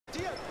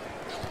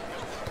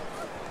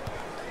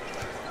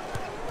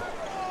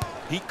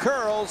He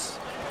curls,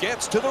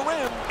 gets to the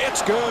rim.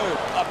 It's good.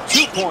 A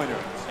two-pointer.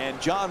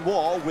 And John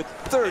Wall with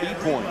 30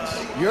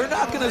 points. You're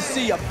not going to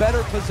see a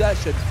better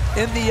possession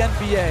in the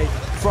NBA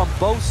from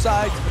both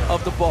sides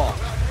of the ball.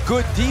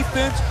 Good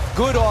defense,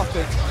 good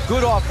offense.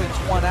 Good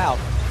offense won out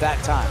that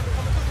time.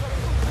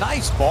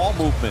 Nice ball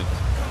movement.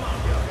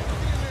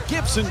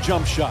 Gibson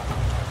jump shot.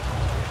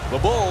 The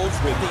Bulls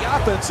with the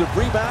offensive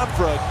rebound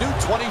for a new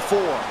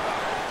 24.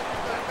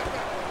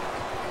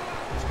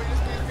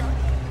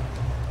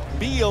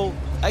 Beal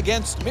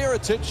against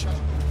Mirotic.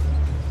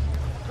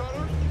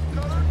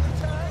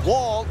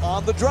 Wall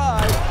on the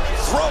drive,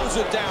 throws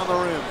it down the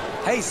rim.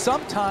 Hey,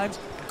 sometimes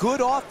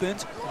good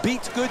offense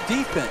beats good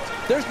defense.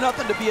 There's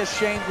nothing to be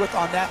ashamed with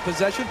on that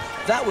possession.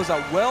 That was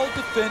a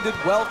well-defended,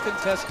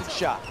 well-contested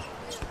shot.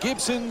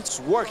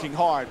 Gibson's working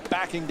hard,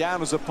 backing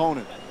down his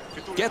opponent.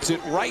 Gets it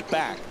right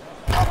back.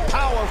 A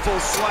powerful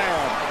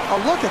slam.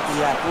 Oh, look at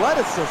the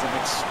athleticism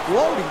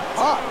exploding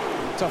up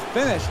to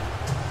finish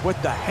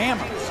with the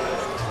hammer.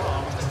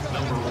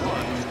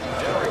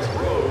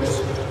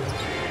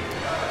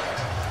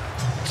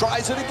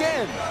 Tries it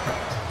again.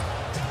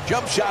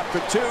 Jump shot for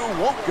two,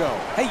 won't go.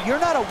 Hey, you're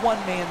not a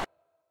one-man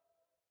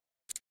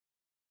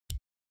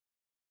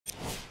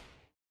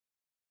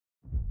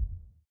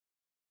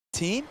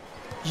team.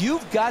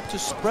 You've got to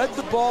spread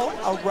the ball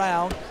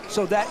around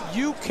so that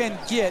you can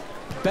get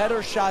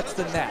better shots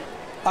than that.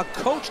 A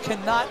coach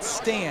cannot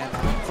stand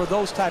for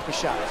those type of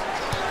shots.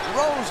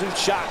 Rosen's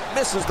shot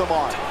misses the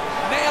mark.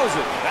 Nails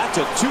it. That's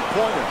a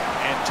two-pointer.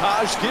 And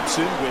Taj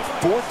Gibson with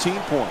 14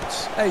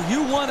 points. Hey,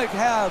 you want to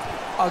have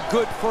a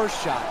good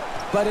first shot,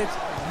 but it's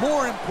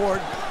more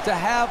important to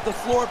have the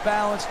floor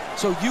balance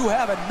so you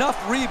have enough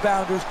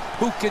rebounders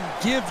who can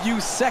give you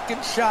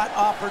second shot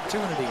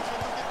opportunities.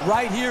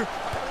 Right here,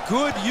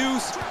 good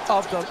use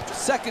of the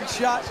second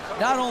shot,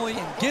 not only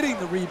in getting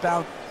the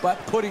rebound, but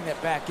putting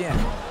it back in.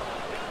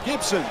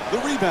 Gibson, the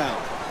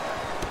rebound.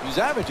 He's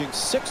averaging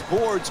 6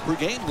 boards per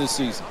game this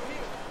season.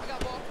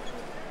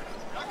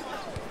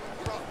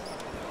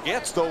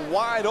 Gets the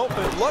wide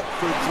open look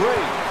for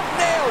three.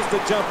 Nails the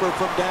jumper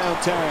from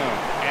downtown.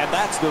 And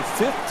that's the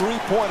 5th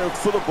three-pointer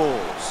for the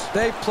Bulls.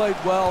 They've played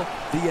well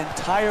the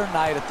entire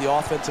night at the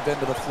offensive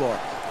end of the floor.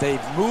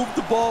 They've moved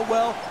the ball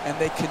well, and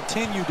they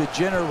continue to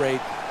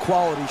generate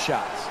quality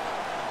shots.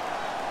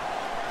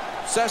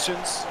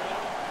 Sessions,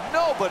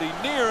 nobody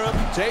near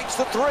him, takes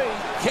the three.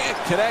 Can't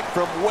connect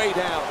from way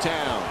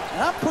downtown.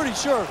 And I'm pretty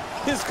sure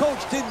his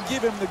coach didn't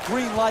give him the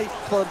green light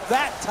for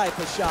that type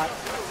of shot.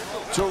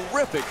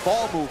 Terrific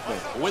ball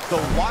movement with the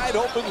wide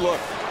open look.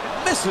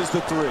 Misses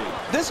the three.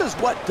 This is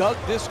what dug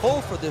this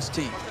hole for this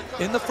team.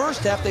 In the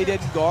first half, they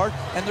didn't guard,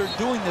 and they're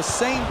doing the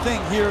same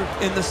thing here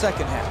in the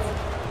second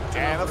half.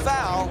 And a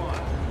foul.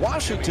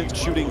 Washington's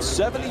shooting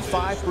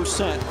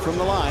 75% from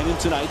the line in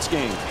tonight's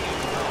game.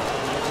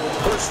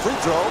 First free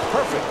throw,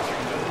 perfect.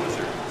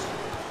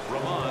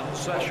 Ramon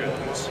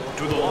Sessions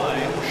to the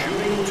line,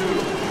 shooting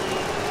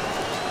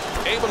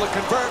 2. Able to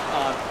convert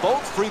on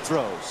both free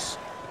throws.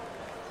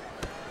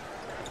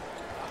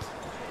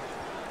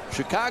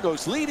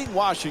 Chicago's leading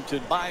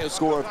Washington by a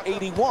score of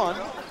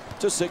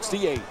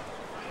 81-68.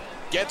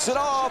 Gets it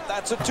off.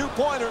 That's a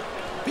two-pointer.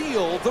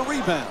 Beal the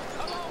rebound.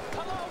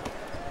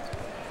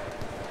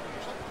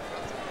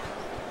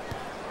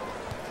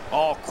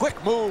 Oh,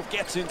 quick move,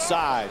 gets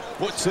inside.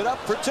 Puts it up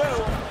for two.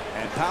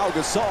 And Pau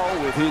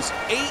Gasol with his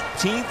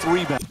 18th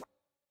rebound.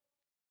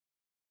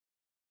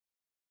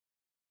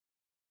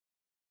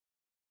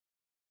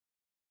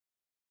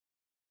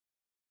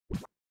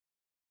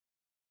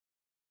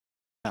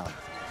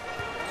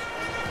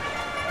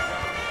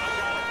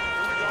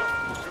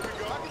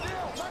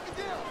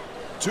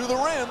 To the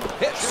rim,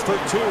 hits for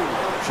two.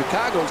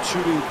 Chicago's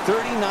shooting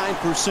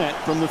 39%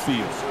 from the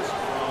field.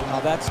 Now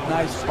that's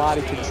nice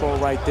body control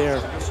right there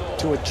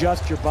to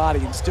adjust your body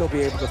and still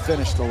be able to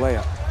finish the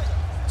layup.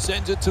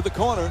 Sends it to the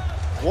corner.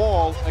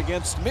 Wall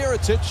against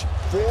Mirotic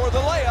for the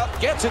layup.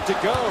 Gets it to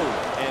go.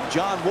 And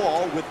John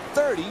Wall with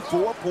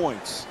 34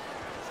 points.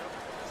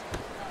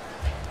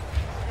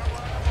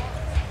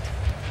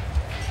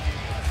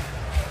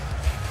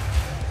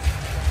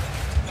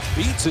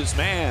 Beats his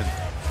man.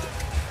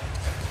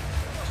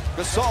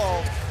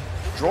 Gasol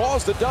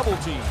draws the double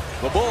team.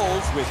 The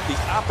Bulls with the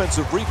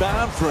offensive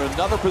rebound for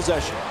another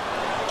possession.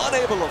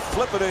 Unable to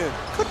flip it in.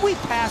 Could we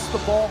pass the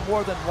ball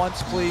more than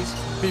once, please,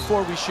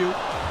 before we shoot?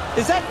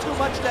 Is that too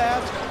much to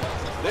ask?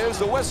 There's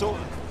the whistle.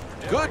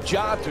 Good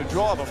job to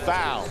draw the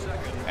foul.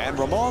 And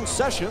Ramon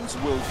Sessions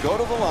will go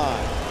to the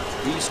line.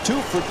 He's 2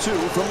 for 2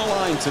 from the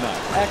line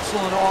tonight.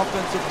 Excellent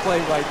offensive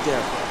play right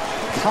there.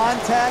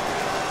 Contact,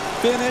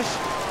 finish,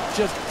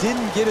 just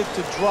didn't get it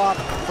to drop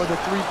for the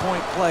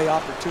three-point play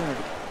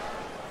opportunity.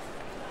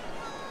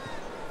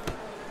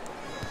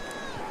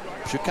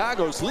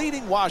 Chicago's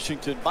leading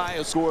Washington by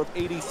a score of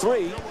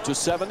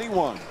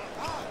 83-71.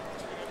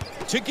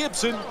 To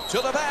Gibson, to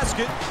the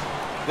basket.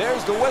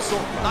 There's the whistle.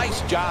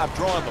 Nice job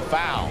drawing the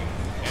foul.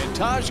 And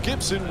Taj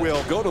Gibson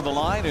will go to the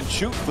line and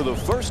shoot for the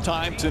first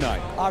time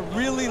tonight. I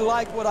really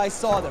like what I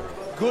saw there.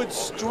 good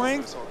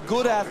strength,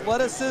 good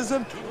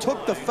athleticism,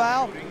 took the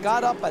foul,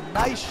 got up a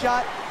nice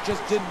shot,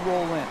 just didn't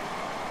roll in.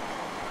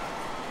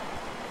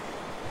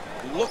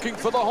 Looking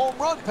for the home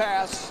run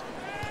pass.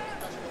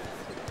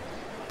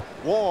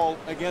 Wall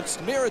against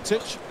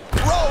Mirotic,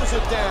 throws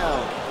it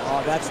down.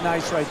 Oh, that's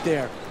nice right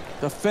there.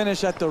 The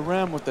finish at the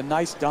rim with the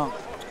nice dunk.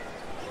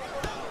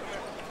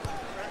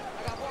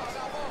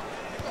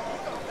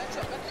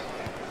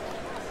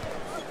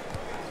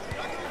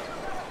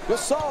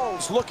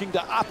 Gasol's looking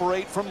to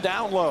operate from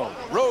down low.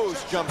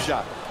 Rose jump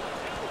shot.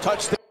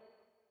 Touchdown.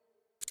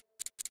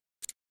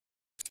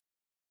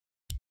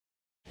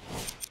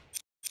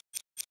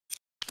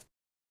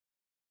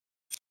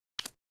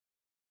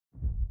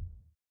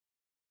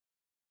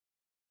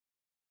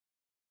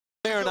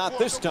 There, not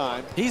this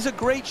time. He's a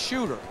great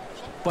shooter,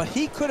 but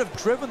he could have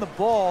driven the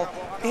ball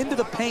into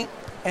the paint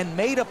and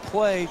made a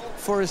play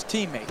for his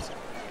teammates.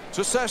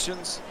 To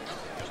Sessions.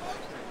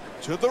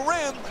 To the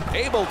rim,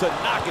 able to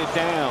knock it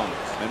down.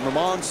 And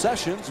Ramon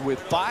Sessions with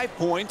 5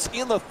 points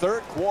in the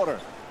third quarter.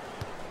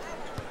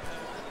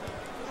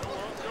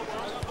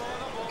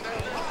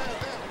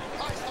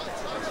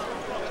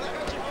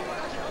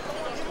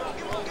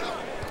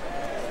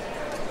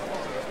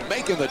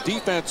 Making the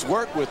defense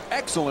work with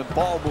excellent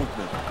ball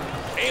movement.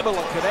 Able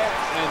to connect,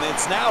 and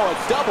it's now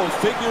a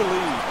double-figure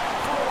lead.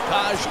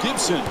 Taj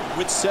Gibson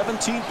with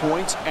 17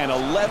 points and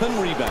 11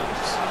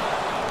 rebounds.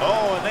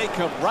 Oh, and they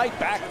come right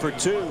back for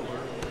 2.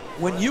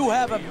 When you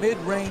have a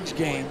mid-range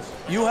game,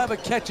 you have a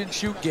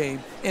catch-and-shoot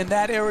game in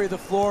that area of the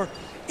floor,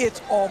 it's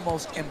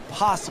almost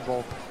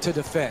impossible to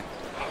defend.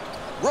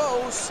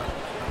 Rose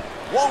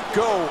won't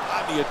go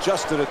on the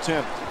adjusted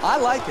attempt. I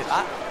like it.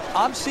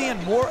 I'm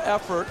seeing more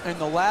effort in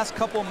the last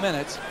couple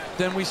minutes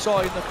than we saw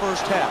in the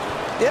first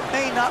half. It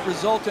may not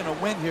result in a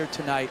win here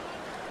tonight,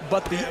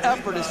 but the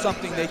effort is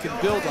something they can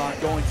build on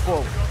going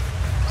forward.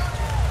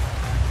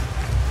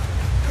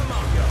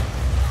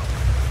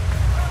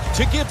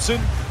 To Gibson.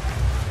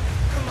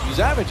 He's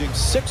averaging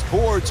 6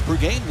 boards per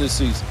game this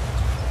season.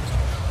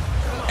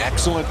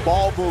 Excellent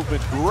ball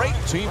movement, great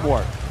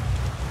teamwork.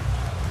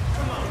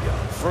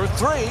 For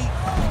 3.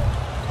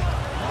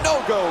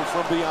 No go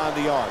from beyond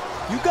the arc.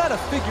 You got to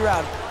figure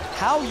out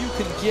how you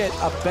can get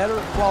a better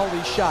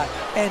quality shot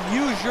and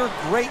use your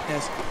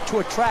greatness to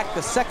attract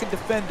the second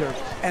defender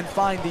and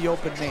find the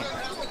open man.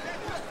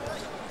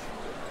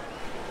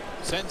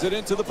 Sends it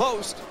into the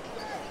post.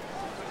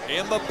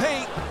 In the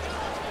paint.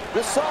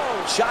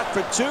 Gasol shot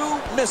for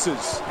 2,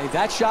 misses. Hey,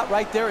 that shot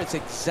right there, it's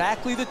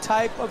exactly the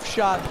type of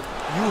shot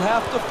you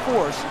have to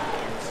force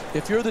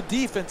if you're the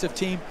defensive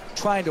team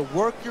trying to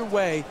work your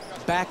way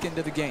back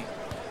into the game.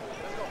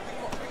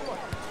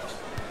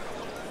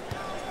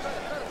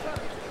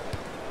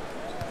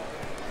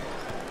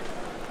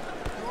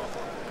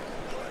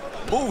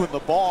 Moving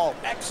the ball,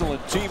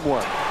 excellent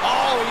teamwork.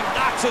 Oh, he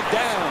knocks it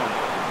down.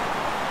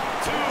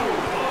 2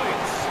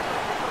 points.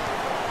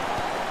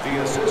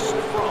 The assist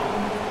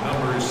from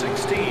number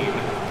 16,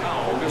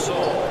 Pau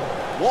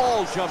Gasol.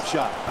 Wall jump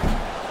shot.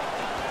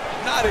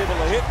 Not able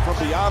to hit from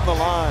beyond the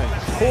line.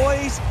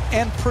 Poise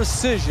and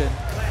precision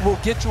will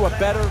get you a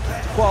better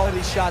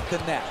quality shot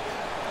than that.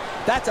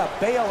 That's a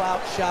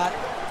bailout shot.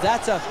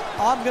 That's a,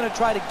 I'm going to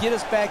try to get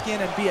us back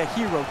in and be a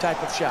hero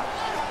type of shot.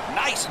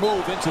 Nice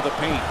move into the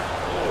paint.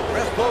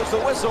 Ref blows the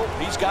whistle.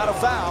 He's got a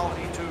foul,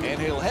 and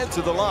he'll head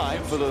to the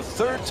line for the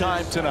 3rd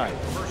time tonight.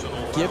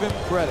 Give him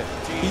credit.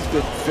 He's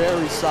been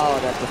very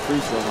solid at the free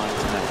throw line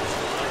tonight.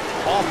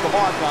 Off the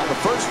mark on the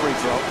first free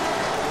throw.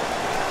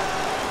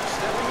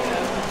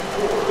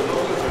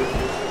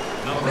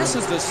 This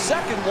is the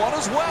second one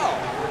as well.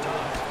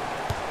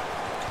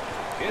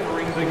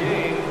 Entering the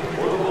game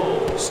for the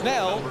Bulls.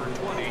 Snell. Number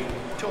 20,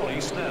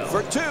 Tony Snell.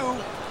 For 2.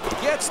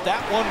 Gets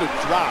that one to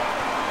drop.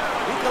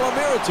 Nikola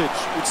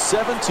Mirotic with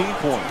 17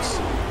 points.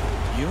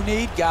 You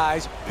need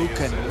guys who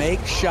can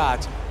make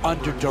shots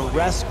under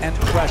duress and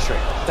pressure.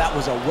 That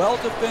was a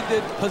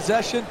well-defended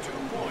possession,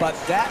 but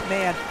that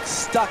man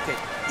stuck it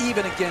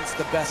even against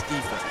the best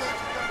defense.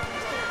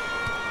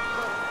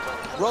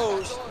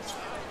 Rose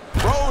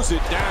throws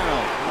it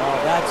down.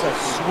 Oh, that's a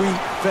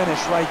sweet finish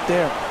right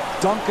there.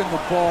 Dunking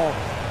the ball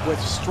with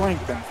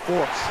strength and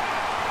force.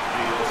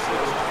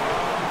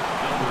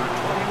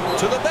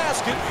 To the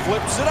basket,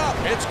 flips it up.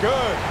 It's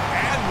good.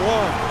 And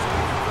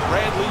 1.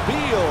 Bradley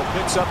Beal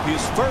picks up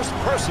his first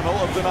personal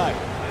of the night.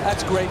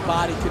 That's great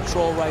body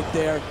control right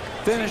there.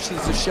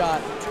 Finishes the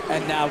shot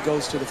and now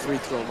goes to the free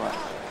throw line.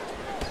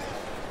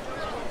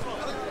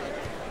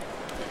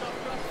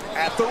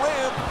 At the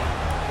rim,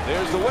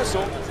 there's the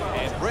whistle,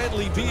 and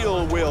Bradley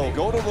Beal will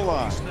go to the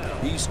line.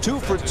 He's 2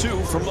 for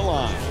 2 from the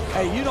line.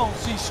 Hey, you don't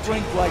see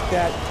strength like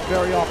that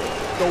very often.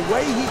 The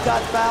way he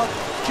got fouled,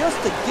 just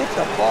to get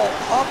the ball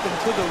up and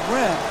to the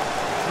rim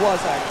was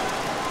a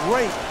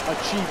great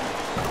achievement.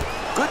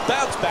 Good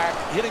bounce back,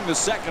 hitting the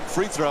second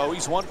free throw.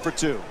 He's 1 for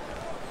 2.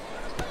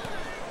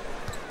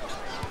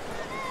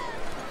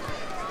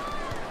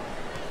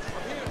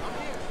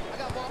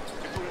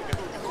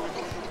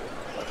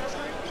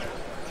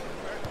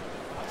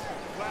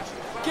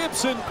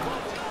 Gibson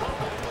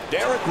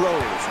Derrick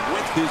Rose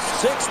with his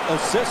 6th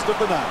assist of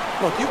the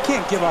night. Look, you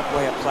can't give up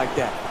layups like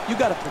that. You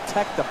got to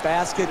protect the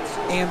basket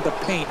and the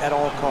paint at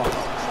all costs.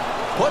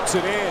 Puts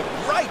it in,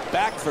 right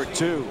back for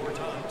 2.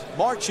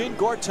 Marcin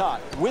Gortat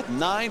with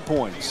 9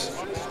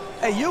 points.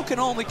 Hey, you can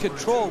only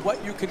control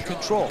what you can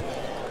control.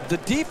 The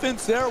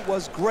defense there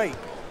was great.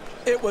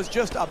 It was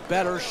just a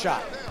better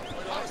shot.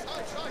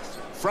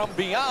 From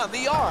beyond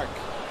the arc.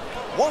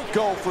 Won't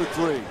go for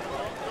 3.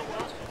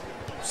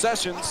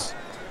 Sessions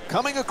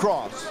coming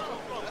across.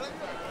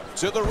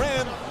 To the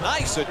rim,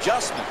 nice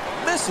adjustment.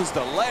 Misses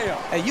the layup.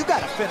 Hey, you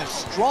got to finish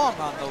strong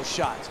on those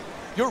shots.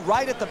 You're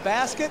right at the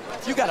basket.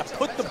 You got to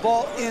put the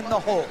ball in the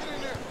hole.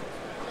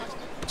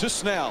 To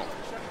Snell.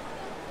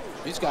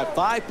 He's got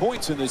 5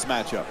 points in this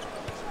matchup.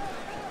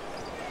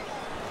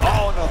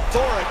 Oh, an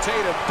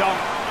authoritative dunk.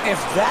 If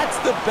that's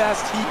the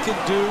best he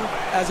can do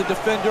as a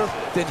defender,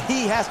 then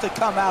he has to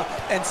come out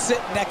and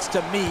sit next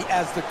to me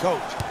as the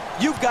coach.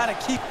 You've got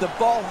to keep the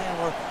ball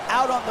handler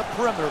out on the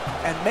perimeter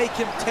and make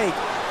him take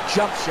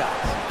jump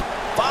shots.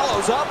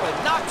 Follows up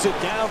and knocks it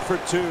down for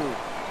 2.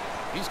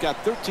 He's got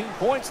 13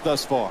 points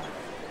thus far.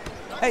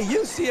 Hey,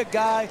 you see a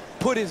guy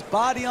put his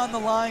body on the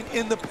line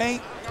in the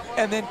paint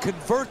and then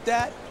convert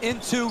that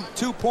into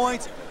 2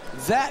 points.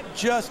 That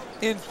just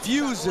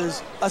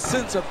infuses a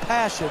sense of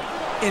passion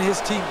in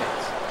his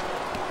teammates.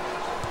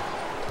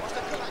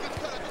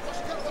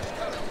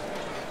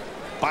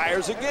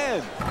 Fires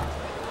again.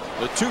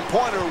 The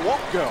 2-pointer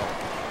won't go.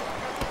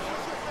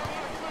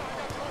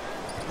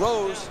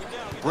 Rose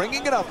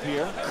bringing it up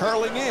here,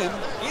 curling in,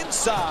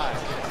 inside.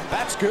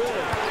 That's good.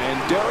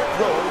 And Derrick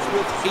Rose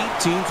with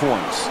 18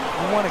 points.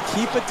 You want to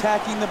keep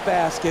attacking the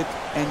basket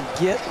and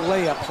get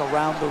layups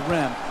around the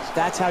rim.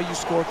 That's how you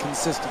score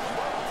consistently.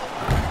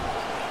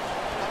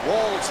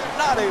 Walls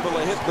not able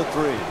to hit the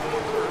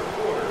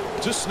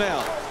 3. To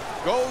Snell.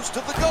 Goes to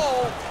the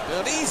goal.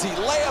 An easy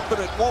layup,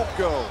 and it won't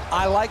go.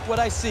 I like what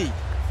I see.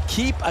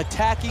 Keep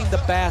attacking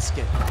the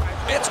basket.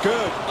 It's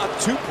good. A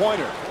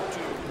 2-pointer.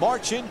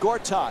 Marcin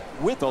Gortat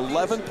with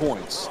 11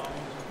 points.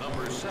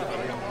 Number 7,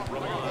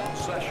 Ramon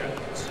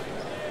Sessions.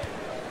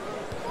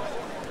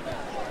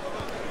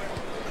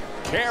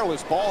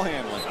 Careless ball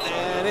handling,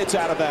 and it's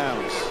out of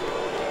bounds.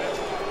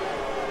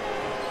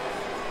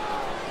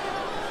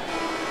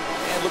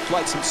 And looks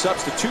like some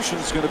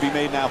substitutions going to be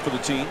made now for the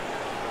team.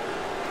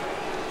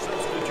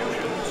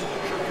 Substitutions,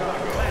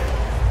 Chicago.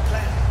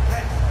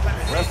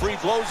 Referee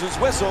blows his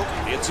whistle.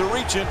 It's a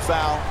reach-in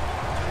foul.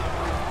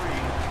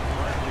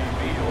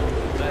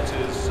 That's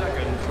his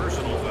 2nd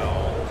personal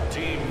foul.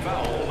 Team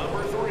foul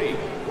number 3.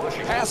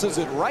 Washington Passes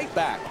it right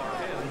back.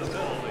 in the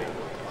penalty.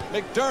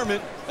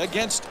 McDermott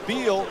against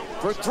Beal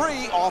for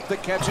 3 off the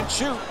catch and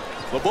shoot.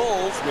 The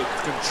Bulls with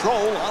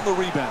control on the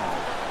rebound.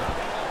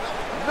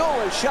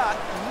 Noah's shot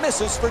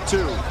misses for 2.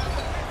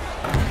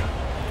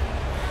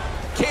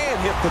 Can't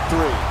hit the 3.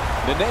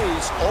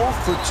 Nene's 0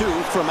 for 2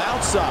 from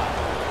outside.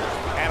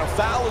 And a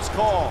foul is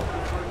called.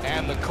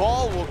 And the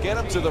call will get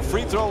him to the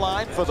free throw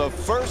line for the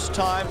first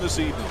time this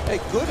evening. Hey,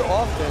 good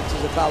offense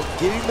is about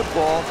getting the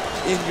ball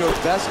in your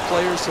best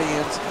players'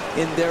 hands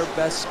in their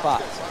best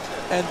spots.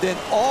 And then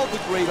all the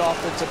great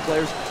offensive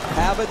players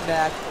have a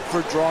knack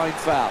for drawing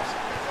fouls.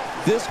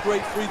 This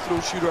great free throw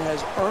shooter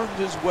has earned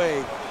his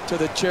way to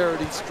the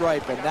charity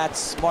stripe, and that's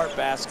smart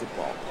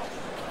basketball.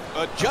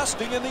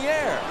 Adjusting in the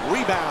air.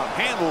 Rebound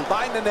handled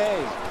by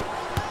Nene.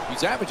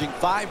 He's averaging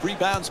 5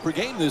 rebounds per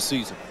game this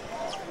season.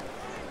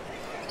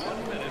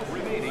 1 minute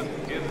remaining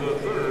in the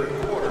 3rd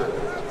quarter.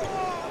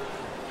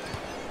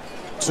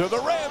 To the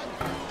rim.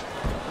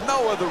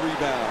 Noah the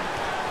rebound.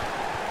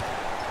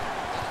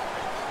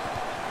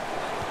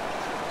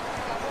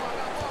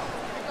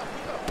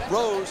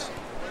 Rose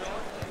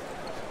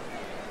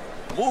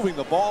moving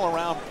the ball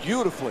around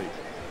beautifully.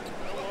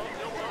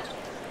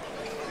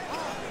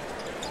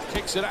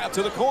 Kicks it out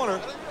to the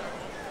corner.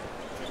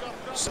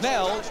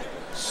 Snell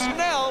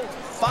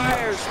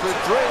fires for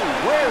 3.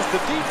 Where's the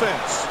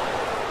defense?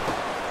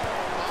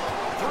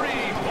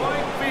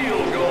 3-point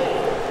field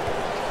goal.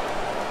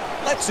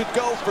 Lets it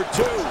go for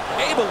 2.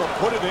 Able to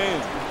put it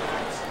in.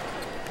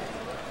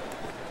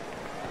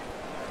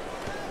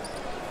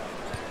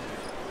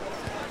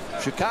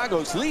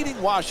 Chicago's leading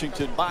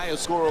Washington by a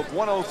score of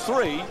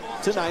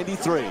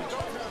 103-93.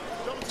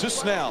 To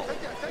Snell.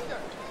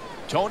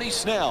 Tony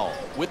Snell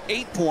with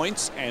 8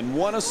 points and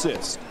 1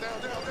 assist.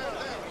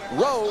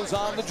 Rose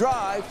on the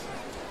drive.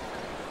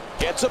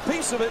 Gets a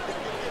piece of it.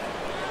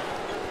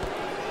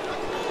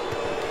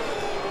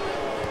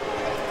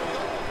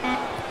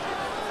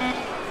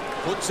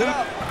 Puts it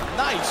up.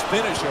 Nice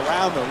finish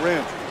around the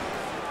rim.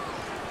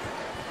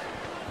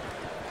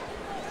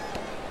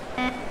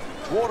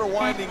 Quarter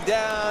winding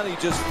down. He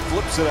just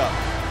flips it up.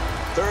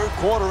 3rd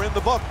quarter in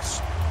the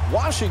books.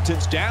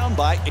 Washington's down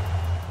by 8.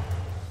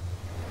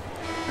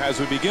 As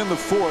we begin the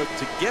 4th,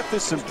 to get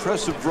this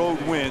impressive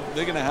road win,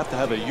 they're going to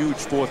have a huge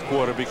 4th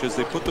quarter because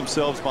they put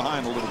themselves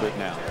behind a little bit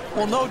now.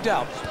 Well, no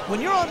doubt.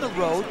 When you're on the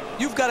road,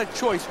 you've got a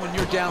choice when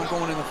you're down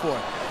going in the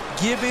 4th.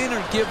 Give in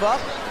or give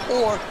up,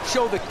 or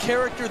show the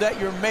character that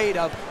you're made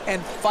of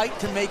and fight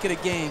to make it a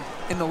game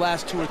in the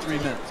last 2 or 3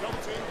 minutes.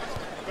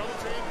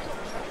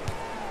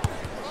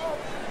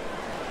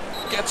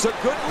 Gets a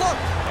good look,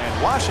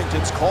 and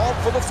Washington's called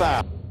for the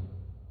foul.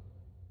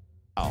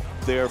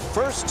 Their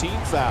first team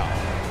foul.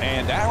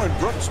 And Aaron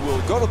Brooks will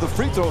go to the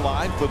free throw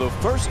line for the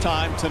first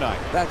time tonight.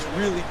 That's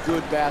really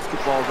good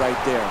basketball right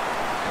there.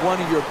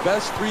 One of your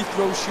best free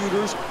throw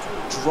shooters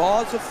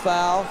draws a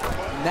foul,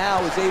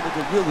 now is able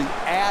to really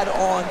add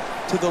on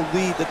to the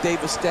lead that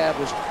they've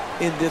established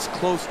in this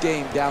close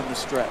game down the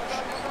stretch.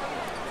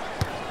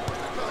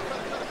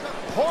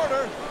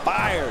 Porter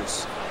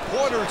fires.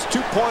 Porter's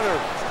two-pointer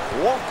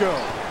won't go.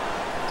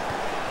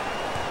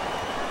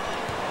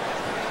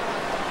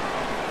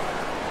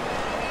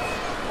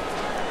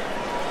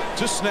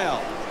 To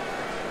Snell.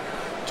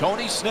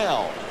 Tony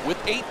Snell with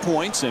 8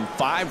 points and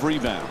 5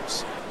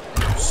 rebounds.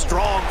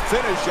 Strong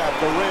finish at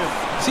the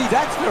rim. See,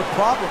 that's their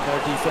problem there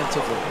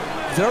defensively.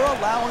 They're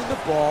allowing the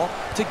ball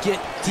to get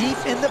deep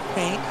in the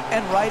paint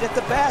and right at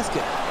the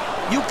basket.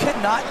 You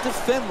cannot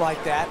defend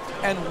like that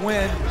and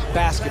win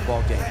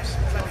basketball games.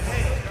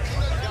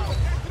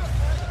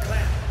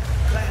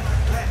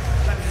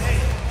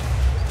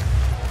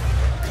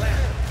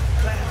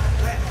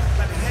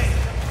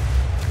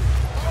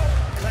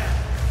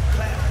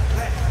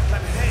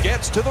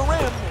 Gets to the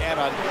rim and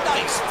a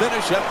nice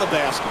finish at the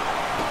basket.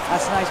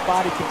 That's nice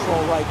body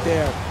control right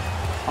there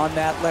on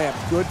that layup.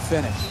 Good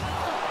finish.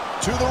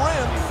 To the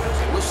rim.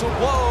 Whistle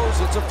blows.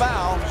 It's a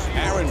foul.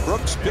 Aaron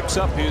Brooks picks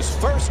up his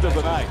first of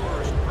the night.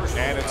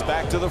 And it's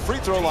back to the free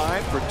throw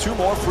line for 2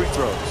 more free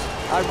throws.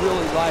 I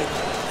really like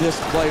this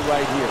play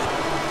right here.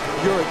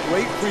 You're a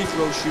great free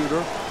throw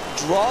shooter.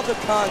 Draw the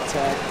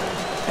contact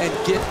and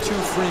get 2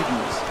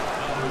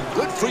 freebies.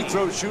 Good free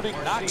throw shooting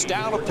knocks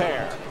down a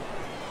pair.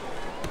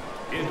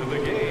 Into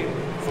the game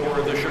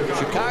for the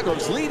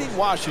Chicago's leading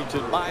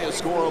Washington by a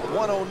score of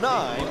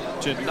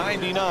 109 to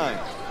 99.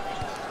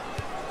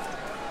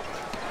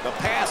 The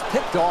pass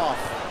picked off.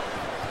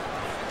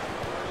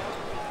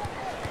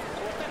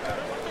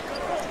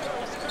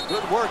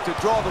 Good work to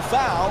draw the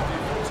foul.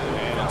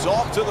 And it's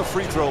off to the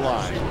free throw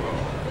line.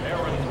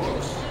 Aaron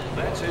Brooks.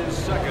 That's his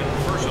second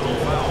personal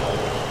foul.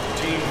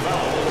 Team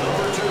foul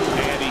number 2.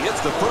 And he hits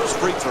the first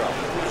free throw.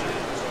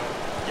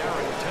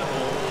 Garrett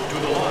Temple to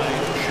the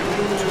line,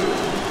 shooting 2.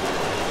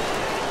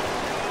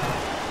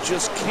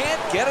 Just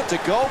can't get it to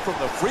go from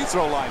the free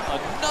throw line.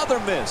 Another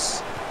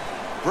miss.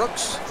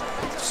 Brooks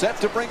set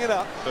to bring it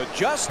up.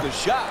 Adjusts the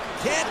shot.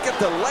 Can't get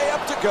the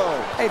layup to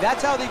go. Hey,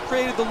 that's how they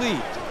created the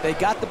lead. They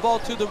got the ball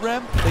to the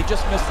rim. They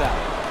just missed that.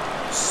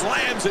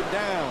 Slams it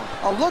down.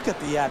 Oh, look at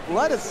the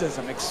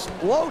athleticism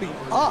exploding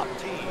up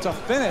to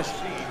finish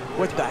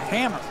with the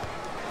hammer.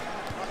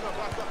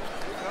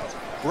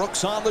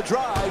 Brooks on the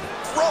drive.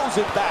 Throws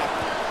it back.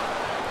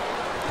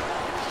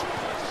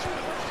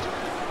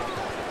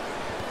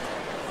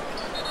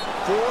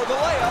 For the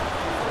layup.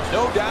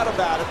 No doubt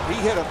about it.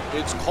 He hit him.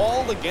 It's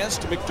called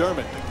against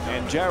McDermott.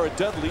 And Jared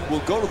Dudley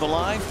will go to the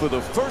line for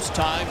the first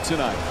time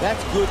tonight.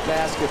 That's good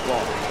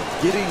basketball.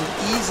 Getting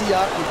an easy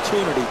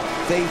opportunity.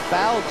 They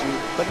fouled you,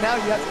 but now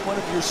you have one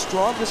of your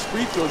strongest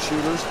free throw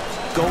shooters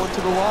going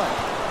to the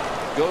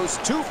line. Goes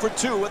 2 for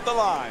 2 at the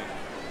line.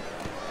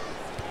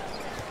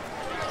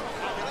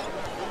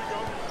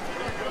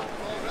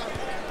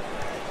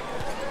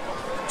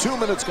 Two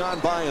minutes gone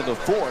by in the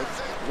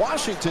fourth.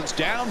 Washington's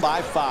down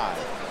by 5.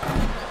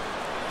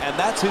 And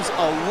that's his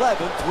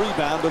 11th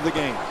rebound of the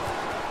game.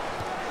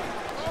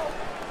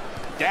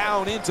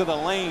 Down into the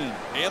lane.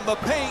 In the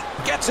paint.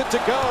 Gets it to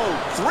go.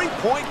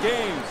 3-point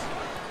game.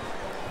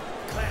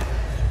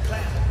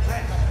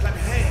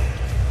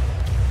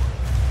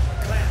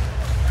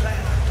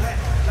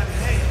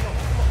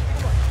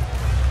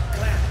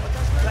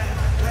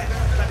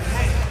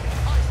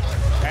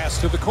 Pass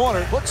to the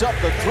corner. Puts up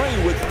the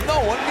 3 with no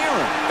one near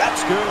him.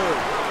 That's good.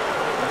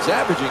 He's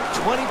averaging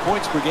 20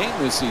 points per game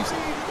this season.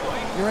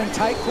 You're in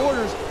tight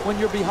quarters when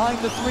you're behind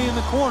the 3 in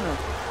the corner.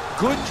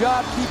 Good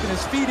job keeping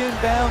his feet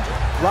inbound,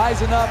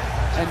 rising up,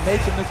 and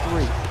making the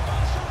 3.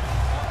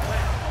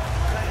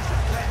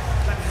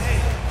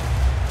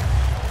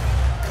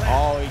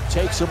 Oh, he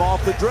takes him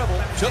off the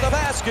dribble to the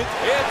basket.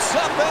 It's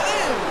up and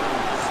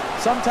in.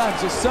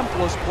 Sometimes the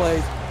simplest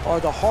plays are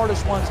the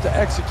hardest ones to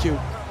execute.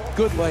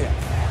 Good layup.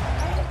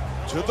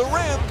 To the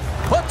rim.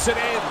 Puts it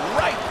in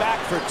right back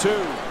for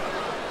 2.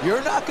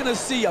 You're not going to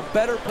see a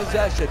better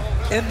possession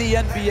in the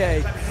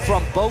NBA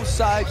from both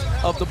sides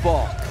of the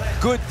ball.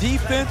 Good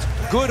defense,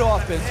 good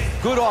offense.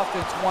 Good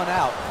offense won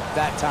out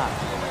that time.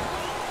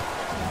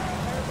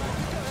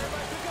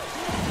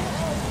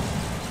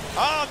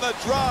 On the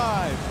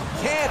drive.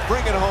 Can't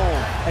bring it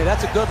home. Hey,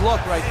 that's a good look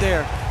right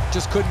there.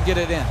 Just couldn't get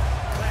it in.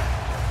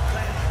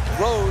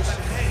 Rose.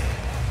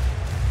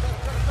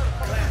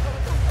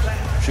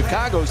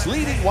 Chicago's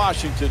leading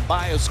Washington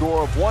by a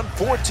score of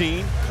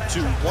 114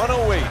 to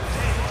 108.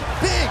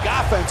 Big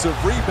offensive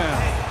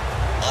rebound.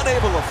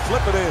 Unable to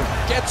flip it in.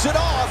 Gets it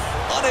off.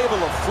 Unable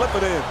to flip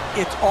it in.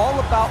 It's all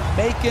about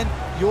making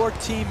your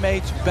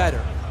teammates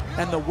better.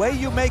 And the way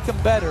you make them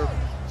better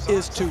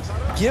is to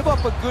give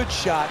up a good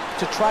shot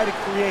to try to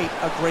create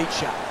a great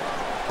shot.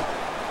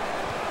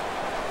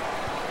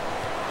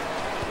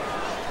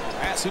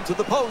 pass into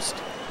the post.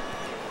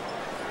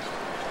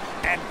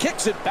 And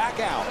kicks it back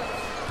out.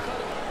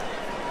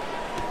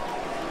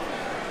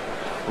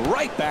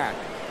 Right back.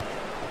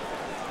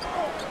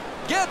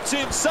 Gets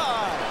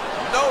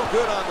inside. No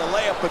good on the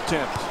layup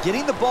attempt.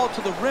 Getting the ball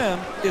to the rim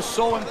is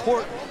so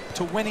important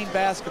to winning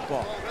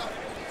basketball.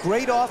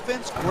 Great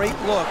offense, great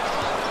look.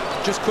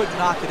 Just couldn't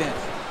knock it in.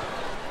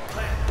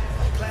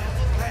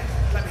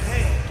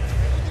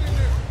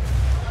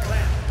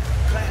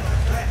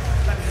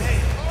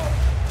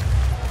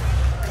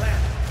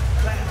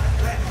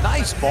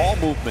 Nice ball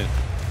movement.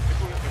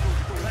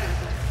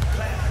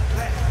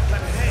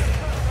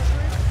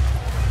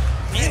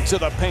 Into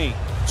the paint.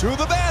 To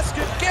the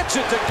basket. Gets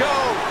it to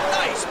go.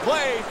 Nice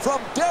play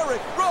from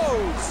Derrick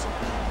Rose.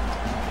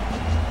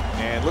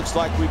 And looks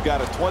like we've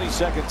got a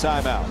 20-second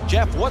timeout.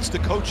 Jeff, what's the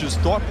coach's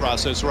thought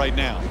process right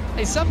now?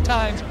 Hey,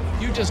 sometimes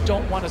you just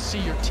don't want to see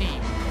your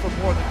team for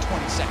more than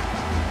 20 seconds.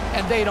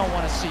 And they don't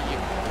want to see you.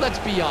 Let's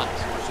be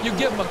honest. You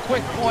give them a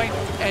quick point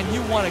and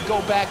you want to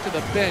go back to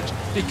the bench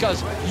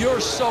because you're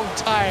so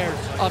tired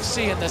of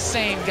seeing the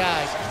same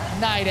guys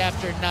night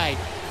after night,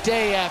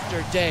 day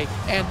after day,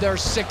 and they're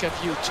sick of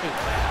you too.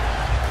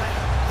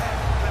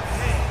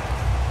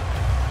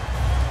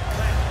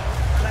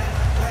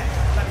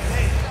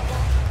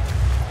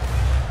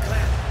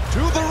 To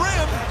the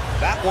rim.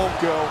 That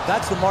won't go.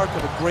 That's the mark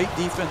of a great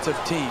defensive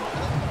team.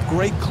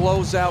 Great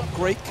closeout,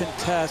 great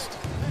contest.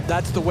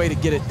 That's the way to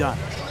get it done.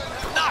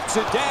 Knocks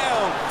it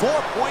down.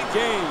 4-point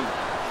game.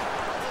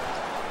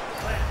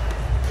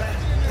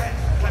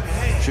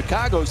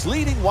 Chicago's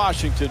leading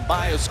Washington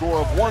by a score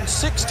of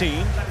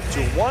 116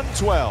 to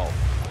 112.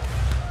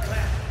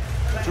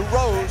 To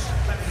Rose.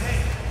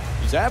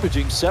 He's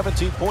averaging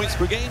 17 points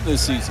per game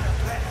this season.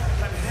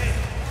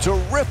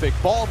 Terrific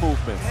ball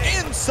movement.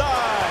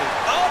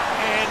 Inside, up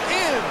and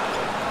in.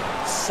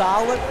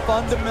 Solid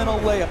fundamental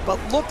layup, but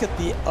look at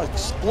the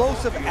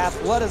explosive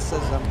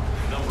athleticism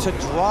to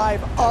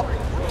drive up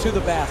to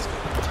the basket.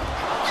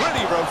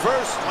 Pretty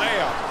reverse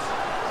layup.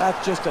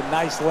 That's just a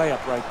nice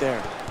layup right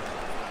there.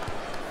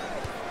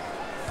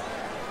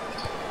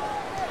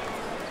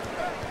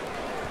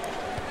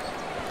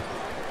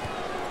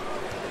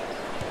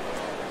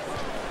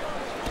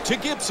 To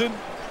Gibson.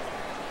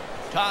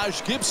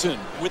 Taj Gibson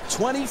with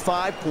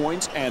 25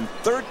 points and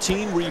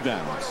 13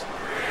 rebounds.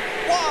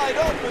 Wide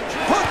open,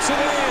 puts it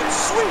in.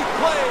 Sweet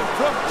play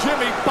from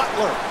Jimmy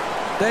Butler.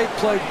 They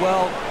played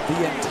well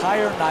the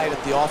entire night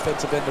at the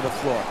offensive end of the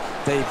floor.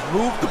 They've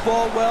moved the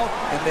ball well,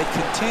 and they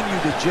continue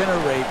to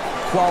generate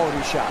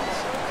quality shots.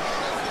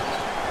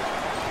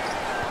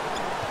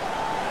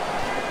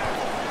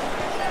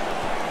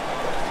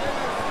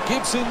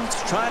 Gibson's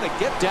trying to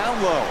get down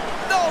low.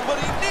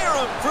 Nobody near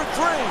him for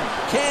three.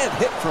 Can't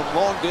hit from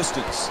long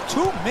distance.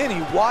 Too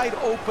many wide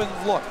open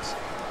looks.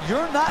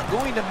 You're not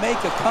going to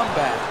make a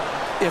comeback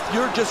if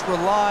you're just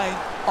relying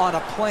on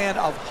a plan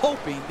of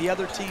hoping the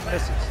other team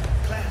misses.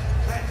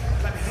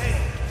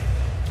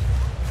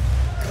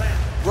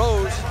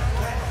 Rose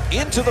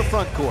into the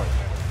front court.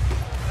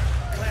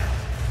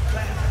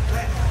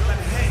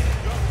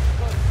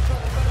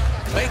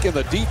 Making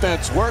the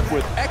defense work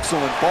with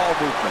excellent ball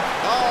movement.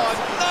 Oh,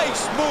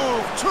 nice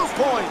move. 2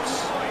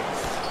 points.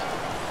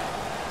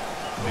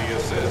 The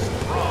assist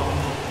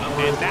from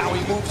And now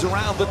he moves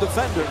around the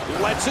defender.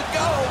 Lets it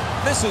go.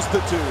 Misses the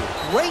two.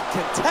 Great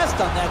contest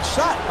on that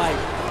shot, Mike.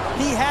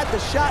 He had the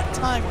shot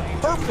timed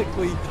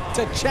perfectly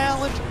to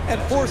challenge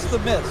and force the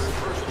miss.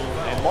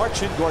 And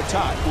Marcin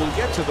Gortat will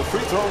get to the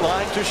free throw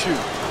line to shoot.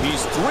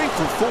 He's 3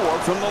 for 4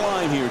 from the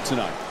line here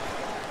tonight.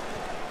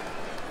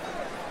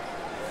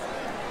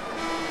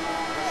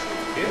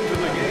 into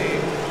the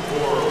game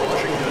for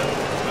Washington,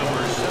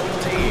 number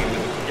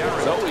 17,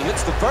 Garrett. So he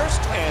hits the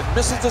first and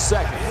misses the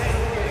second.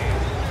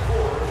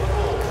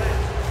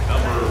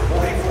 Number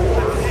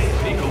 44,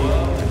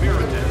 Nikola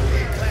Mirotic.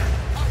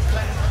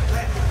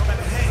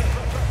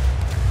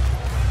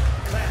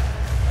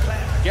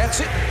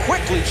 Gets it,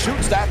 quickly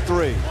shoots that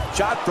three.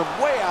 Shot from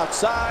way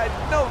outside,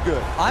 no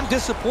good. I'm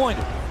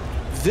disappointed.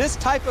 This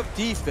type of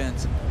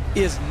defense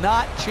is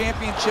not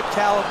championship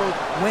caliber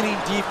winning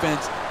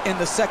defense in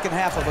the second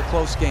half of a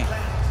close game.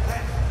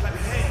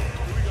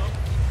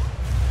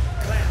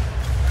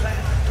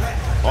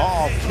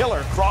 Oh,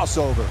 killer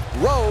crossover.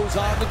 Rose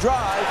on the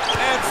drive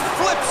and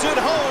flips it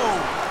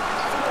home.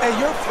 Hey,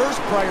 your first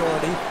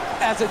priority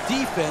as a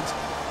defense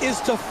is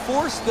to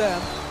force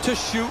them to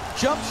shoot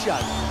jump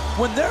shots.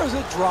 When there's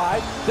a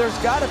drive, there's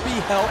got to be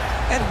help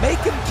and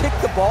make them kick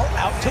the ball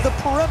out to the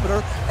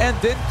perimeter and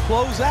then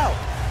close out.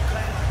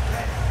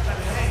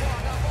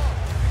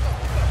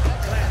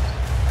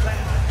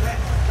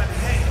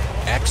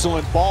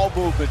 Excellent ball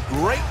movement,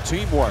 great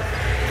teamwork.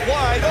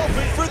 Wide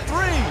open for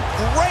three.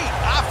 Great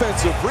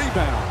offensive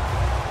rebound.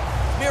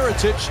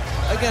 Mirotic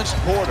against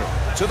Porter.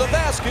 To the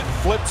basket,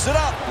 flips it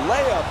up.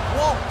 Layup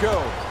won't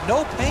go.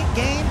 No paint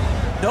game,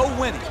 no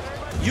winning.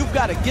 You've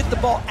got to get the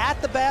ball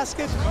at the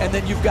basket, and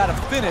then you've got to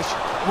finish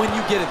when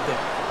you get it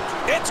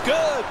there. It's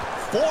good.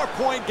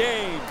 4-point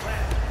game.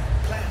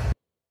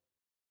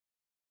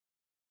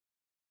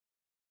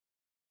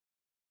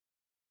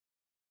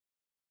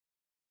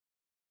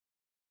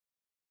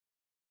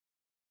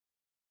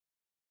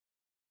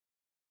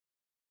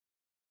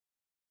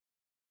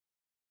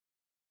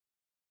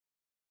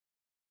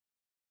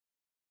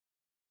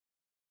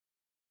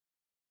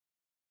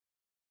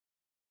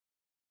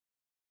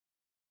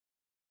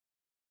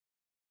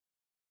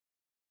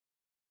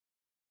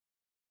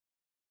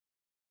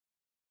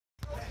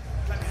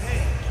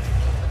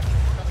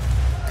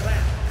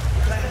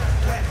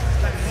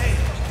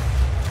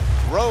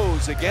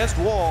 throws against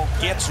Wall,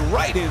 gets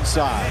right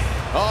inside.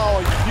 Oh,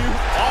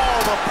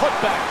 the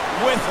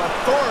putback with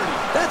authority.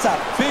 That's a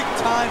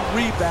big-time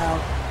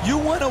rebound. You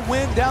want to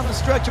win down the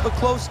stretch of a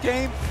close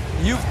game,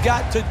 you've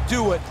got to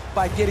do it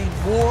by getting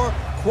more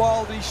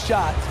quality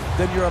shots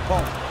than your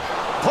opponent.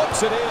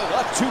 Puts it in,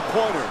 a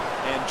two-pointer.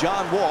 And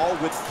John Wall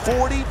with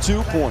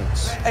 42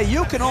 points. Hey,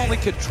 you can only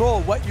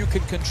control what you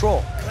can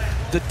control.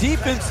 The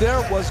defense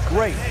there was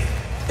great.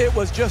 It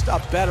was just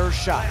a better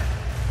shot.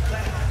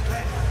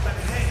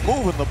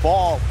 Moving the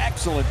ball,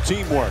 excellent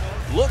teamwork.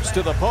 Looks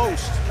to the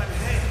post.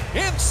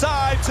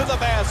 Inside to the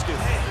basket.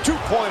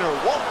 Two-pointer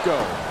won't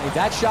go. Hey,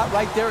 that shot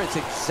right there, it's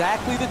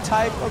exactly the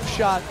type of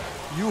shot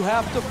you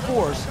have to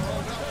force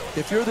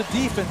if you're the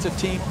defensive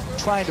team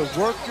trying to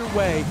work your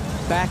way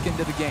back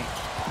into the game.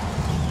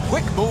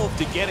 Quick move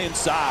to get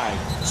inside.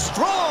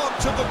 Strong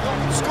to the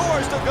goal,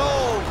 scores the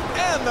goal,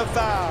 and the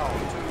foul.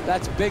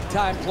 That's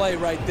big-time play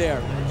right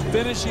there.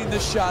 Finishing the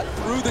shot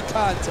through the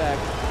contact,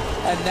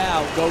 and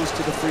now goes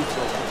to the free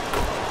throw line.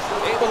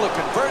 Able to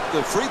convert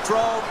the free throw,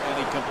 and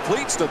he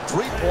completes the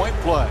three-point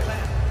play.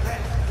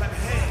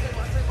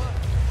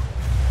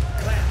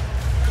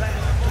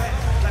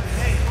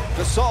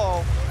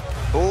 Gasol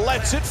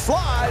lets it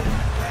fly.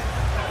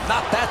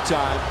 Not that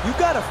time. You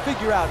got to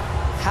figure out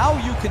how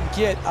you can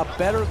get a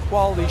better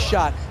quality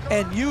shot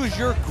and use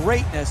your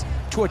greatness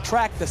to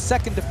attract the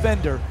second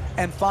defender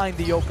and find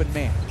the open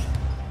man.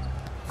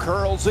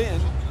 Curls in.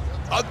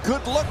 A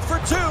good look for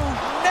two.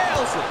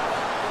 Nails it.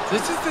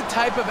 This is the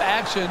type of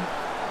action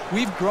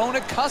we've grown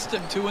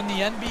accustomed to in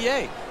the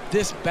NBA.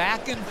 This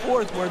back and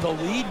forth where the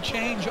lead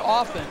change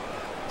often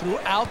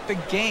throughout the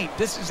game.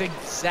 This is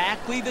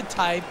exactly the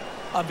type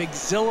of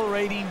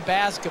exhilarating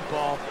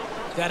basketball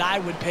that I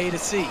would pay to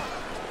see.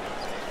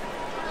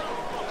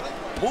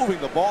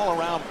 Moving the ball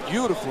around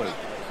beautifully.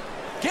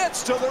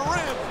 Gets to the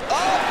rim.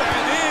 Up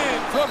and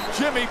in from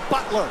Jimmy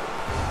Butler.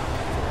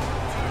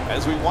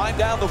 As we wind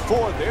down the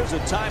fourth, there's a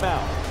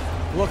timeout.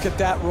 Look at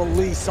that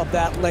release of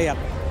that layup.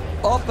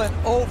 Up and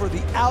over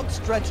the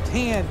outstretched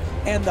hand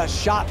and the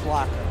shot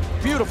blocker.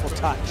 Beautiful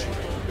touch.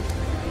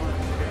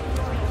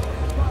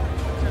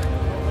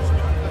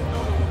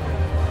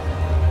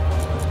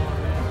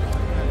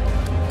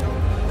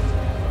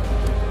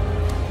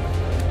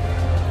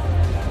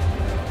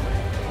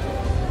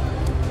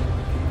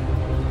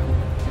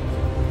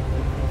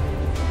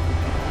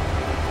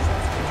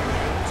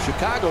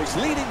 Chicago's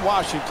leading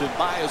Washington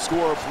by a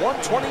score of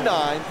 129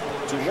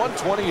 to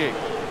 128.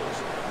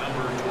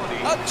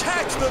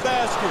 Attacks the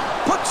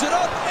basket, puts it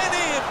up and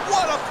in.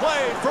 What a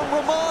play from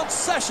Ramon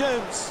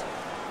Sessions.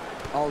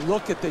 Oh,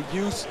 look at the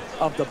use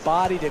of the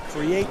body to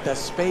create the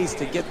space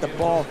to get the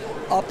ball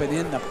up and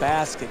in the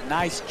basket.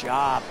 Nice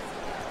job.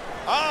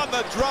 On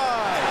the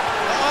drive,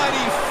 and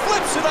he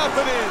flips it up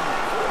and in.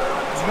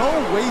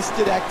 No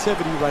wasted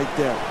activity right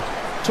there.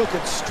 Took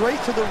it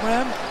straight to the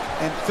rim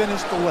and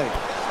finished the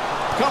layup.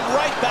 Come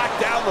right back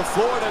down the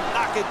floor to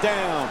knock it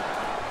down.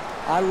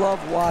 I love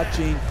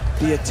watching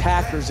the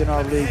attackers in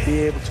our league be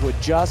able to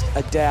adjust,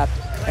 adapt,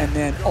 and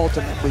then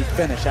ultimately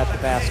finish at the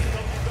basket.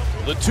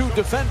 The two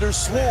defenders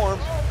swarm.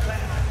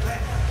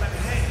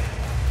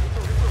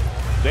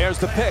 There's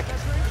the pick.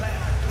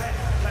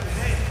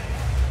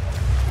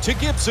 To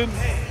Gibson.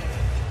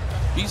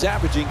 He's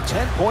averaging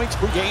 10 points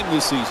per game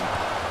this season.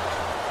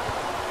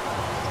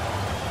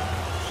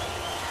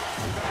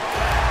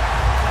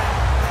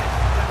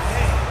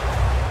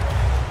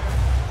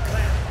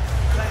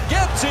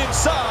 Gets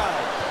inside.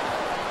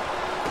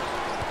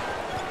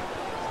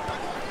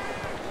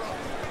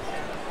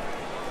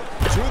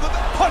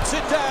 Puts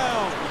it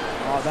down.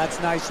 Oh, that's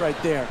nice right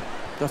there.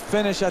 The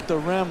finish at the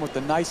rim with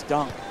the nice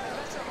dunk.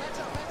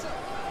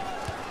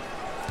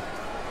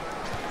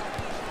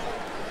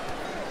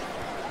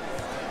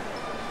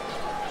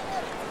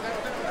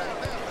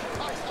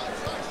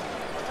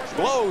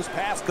 Blows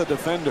past the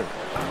defender.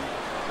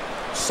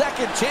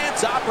 Second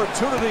chance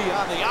opportunity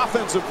on the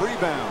offensive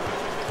rebound.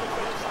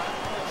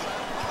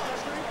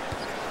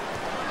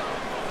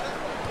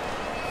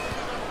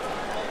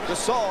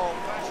 Gasol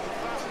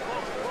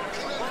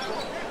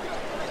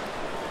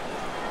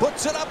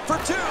puts it up for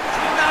two.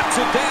 Knocks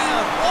it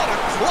down. What a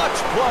clutch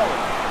play.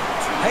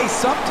 Hey,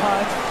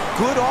 sometimes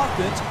good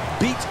offense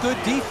beats good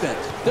defense.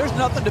 There's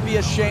nothing to be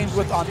ashamed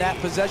with on that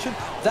possession.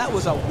 That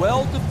was a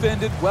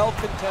well-defended,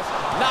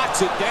 well-contested.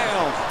 Knocks it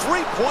down.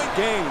 Three-point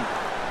game.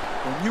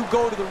 When you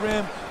go to the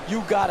rim,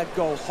 you got to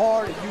go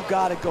hard and you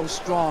got to go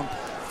strong,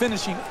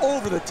 finishing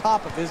over the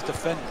top of his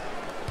defender.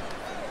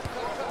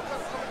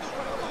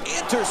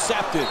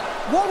 Intercepted.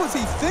 What was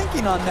he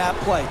thinking on that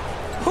play?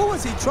 Who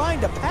was he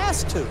trying to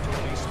pass to?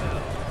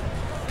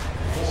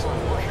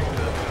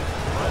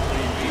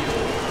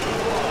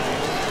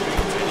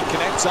 He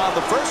connects on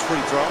the first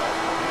free throw.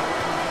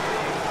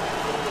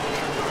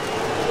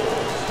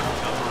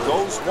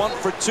 Goes 1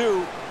 for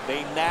 2.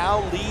 They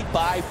now lead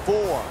by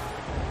 4.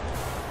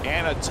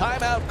 And a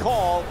timeout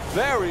call.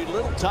 Very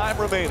little time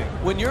remaining.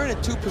 When you're in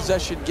a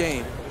two-possession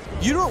game,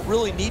 you don't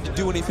really need to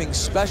do anything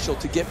special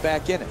to get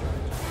back in it.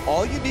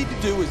 All you need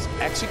to do is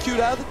execute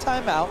out of the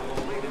timeout,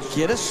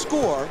 get a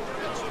score,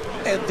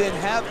 and then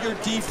have your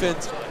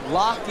defense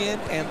lock in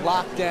and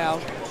lock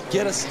down,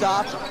 get a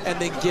stop, and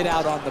then get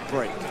out on the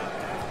break.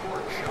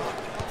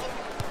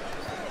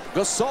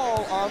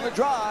 Gasol on the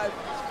drive.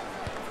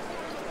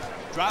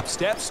 Drop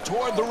steps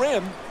toward the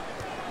rim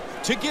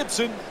to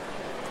Gibson.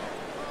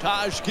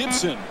 Taj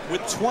Gibson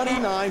with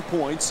 29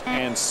 points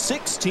and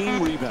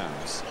 16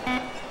 rebounds.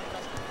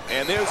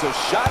 And there's a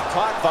shot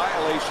clock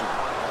violation.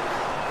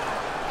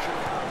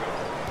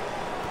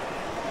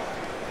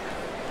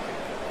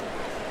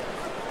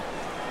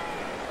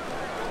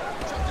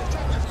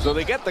 So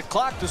they get the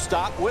clock to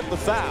stop with the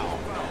foul.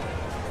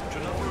 To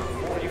number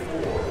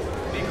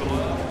 44,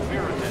 Nikola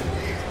Mirotic.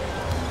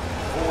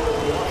 For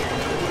the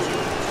Washington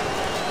Wizards.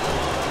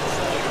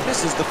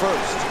 Misses the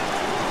first.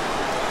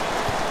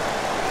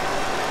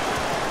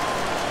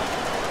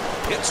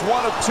 It's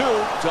 1 of 2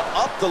 to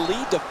up the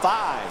lead to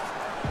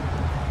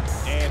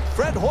 5. And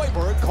Fred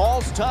Hoiberg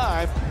calls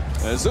time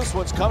as this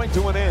one's coming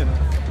to an end.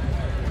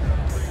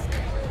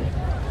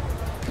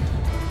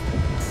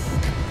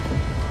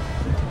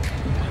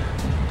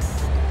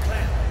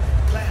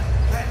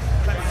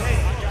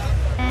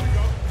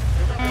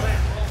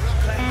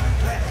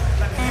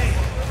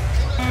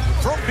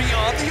 From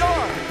beyond the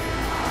arc.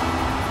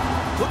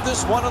 Put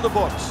this one in the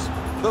books.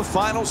 The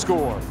final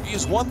score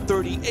is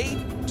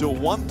 138 to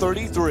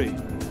 133.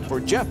 For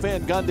Jeff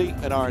Van Gundy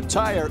and our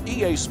entire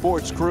EA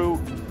Sports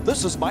crew,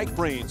 this is Mike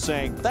Breen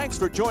saying thanks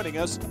for joining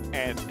us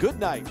and good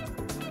night.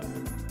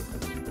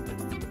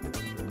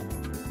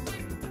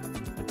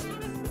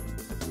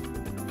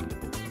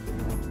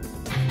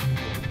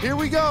 Here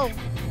we go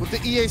with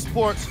the EA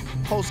Sports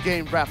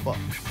post-game wrap-up.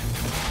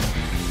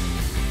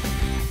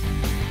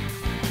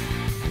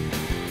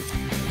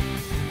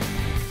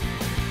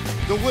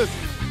 The Wizards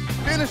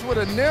finished with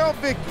a narrow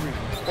victory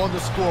on the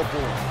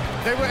scoreboard.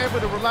 They were able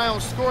to rely on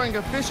scoring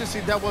efficiency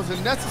that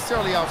wasn't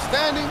necessarily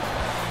outstanding,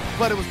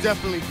 but it was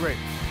definitely great.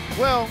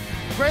 Well,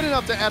 great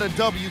enough to add a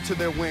W to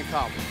their win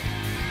column.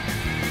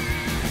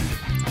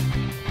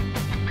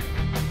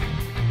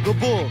 The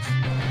Bulls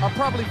are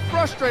probably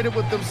frustrated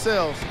with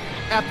themselves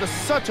after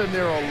such a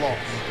narrow loss.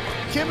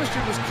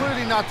 Chemistry was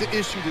clearly not the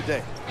issue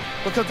today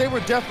because they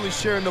were definitely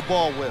sharing the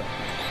ball well.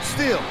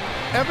 Still,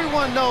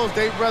 everyone knows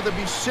they'd rather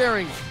be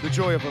sharing the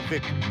joy of a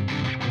victory.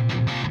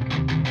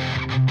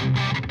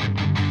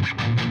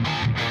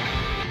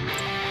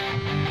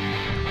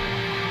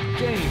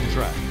 Game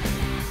track.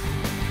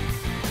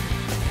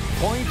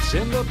 Points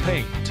in the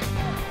paint.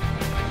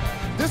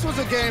 This was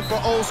a game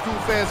for old school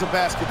fans of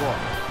basketball.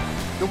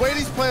 The way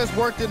these players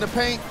worked in the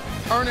paint,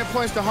 earning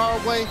points the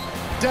hard way,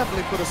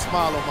 definitely put a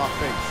smile on my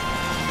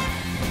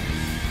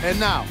face. And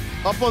now,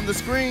 up on the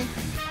screen,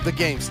 the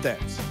game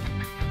stats.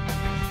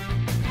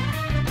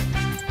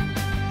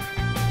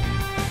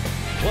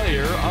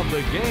 Player of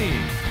the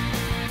game.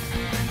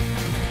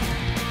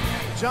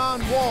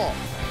 John Wall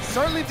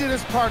certainly did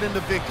his part in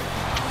the victory,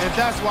 and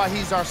that's why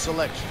he's our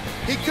selection.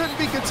 He couldn't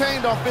be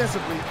contained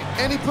offensively,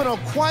 and he put on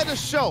quite a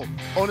show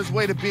on his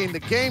way to being the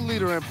game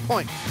leader in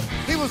points.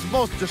 He was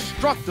most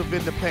destructive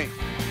in the paint,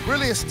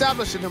 really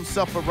establishing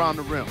himself around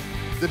the rim.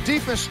 The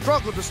defense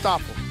struggled to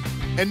stop him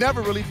and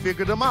never really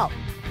figured him out.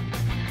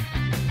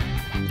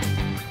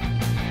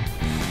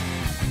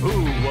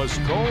 Who was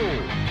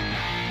cold?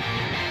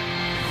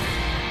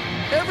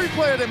 Every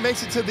player that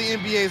makes it to the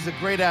NBA is a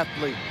great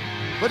athlete,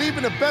 but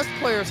even the best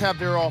players have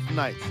their off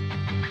nights.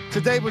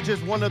 Today was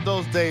just one of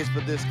those days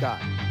for this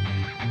guy.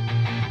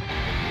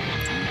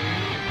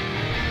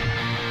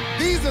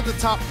 These are the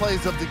top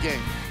plays of the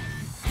game.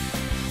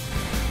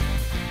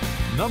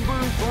 Number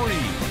 3.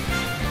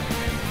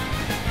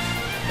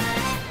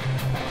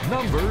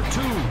 Number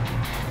 2.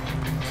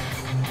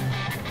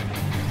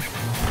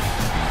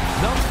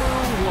 Number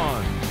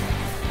 1.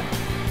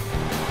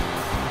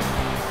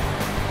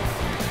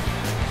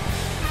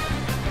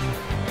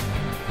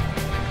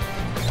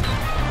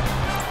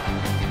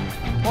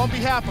 On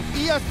behalf of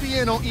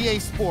ESPN on EA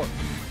Sports,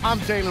 I'm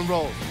Jalen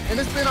Rose, and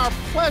it's been our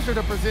pleasure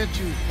to present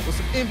you with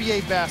some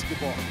NBA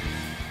basketball.